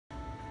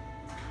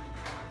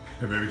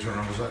Hey baby, turn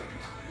on the side.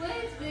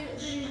 Wait,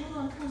 baby, hold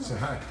on, hold on. Say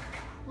hi.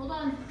 Hold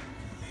on.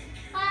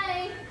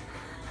 Hi.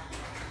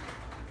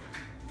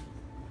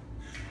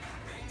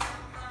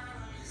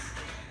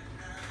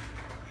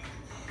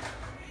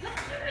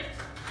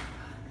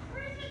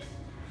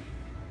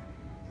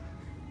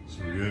 So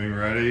we're getting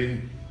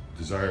ready.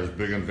 Desire's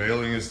big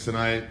unveiling is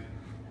tonight.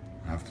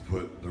 I have to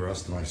put the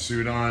rest of my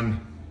suit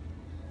on.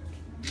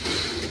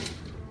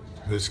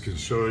 This can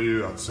show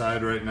you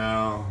outside right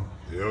now.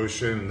 The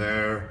ocean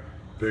there,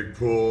 big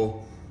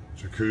pool,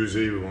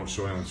 jacuzzi. We won't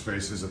show anyone's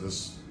faces at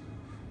this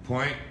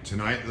point.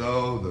 Tonight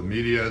though, the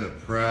media, the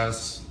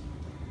press,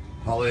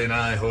 Holli and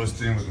I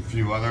hosting with a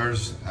few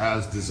others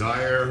as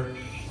Desire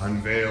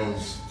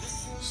unveils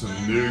some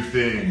new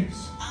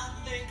things.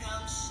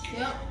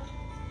 Yep.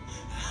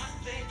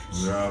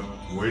 Yep.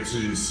 Wait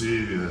till you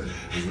see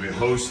as we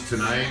host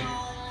tonight,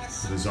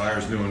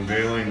 Desire's new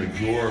unveiling, the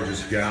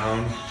gorgeous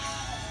gown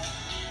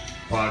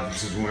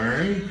Pockets is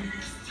wearing.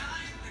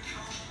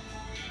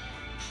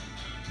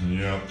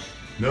 Yep.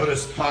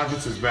 Notice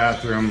Pockets'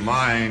 bathroom.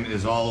 Mine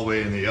is all the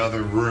way in the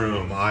other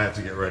room. I have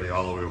to get ready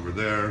all the way over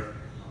there.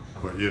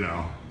 But you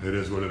know, it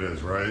is what it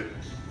is, right?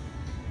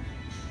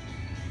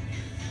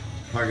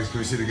 Pockets, can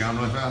we see the gown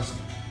really fast?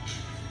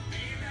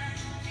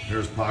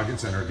 Here's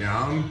Pockets and her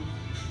gown.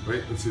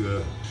 Wait, let's see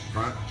the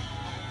front.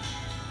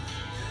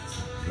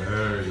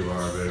 There you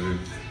are, baby.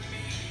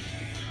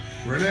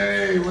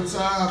 Renee, what's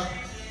up?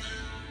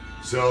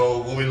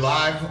 So we'll be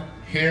live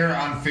here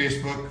on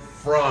Facebook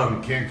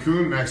from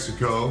Cancun,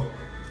 Mexico,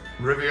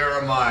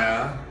 Riviera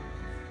Maya,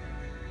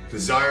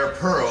 Desire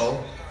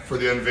Pearl for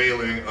the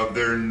unveiling of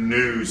their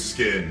new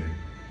skin.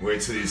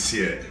 Wait till you see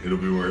it. It'll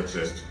be worth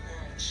it.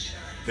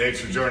 Thanks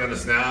for joining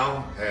us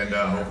now, and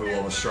hopefully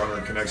we'll have a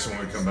stronger connection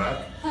when we come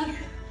back.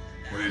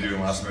 What are you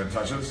doing, last minute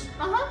touches?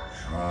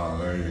 Oh,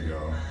 there you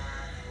go.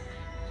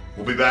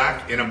 We'll be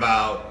back in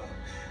about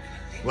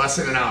less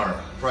than an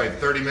hour, probably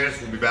 30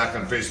 minutes. We'll be back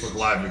on Facebook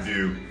Live with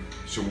you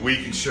so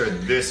we can share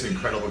this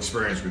incredible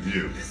experience with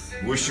you.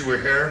 Wish you were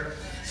here.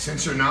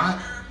 Since you're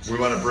not, we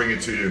want to bring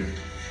it to you.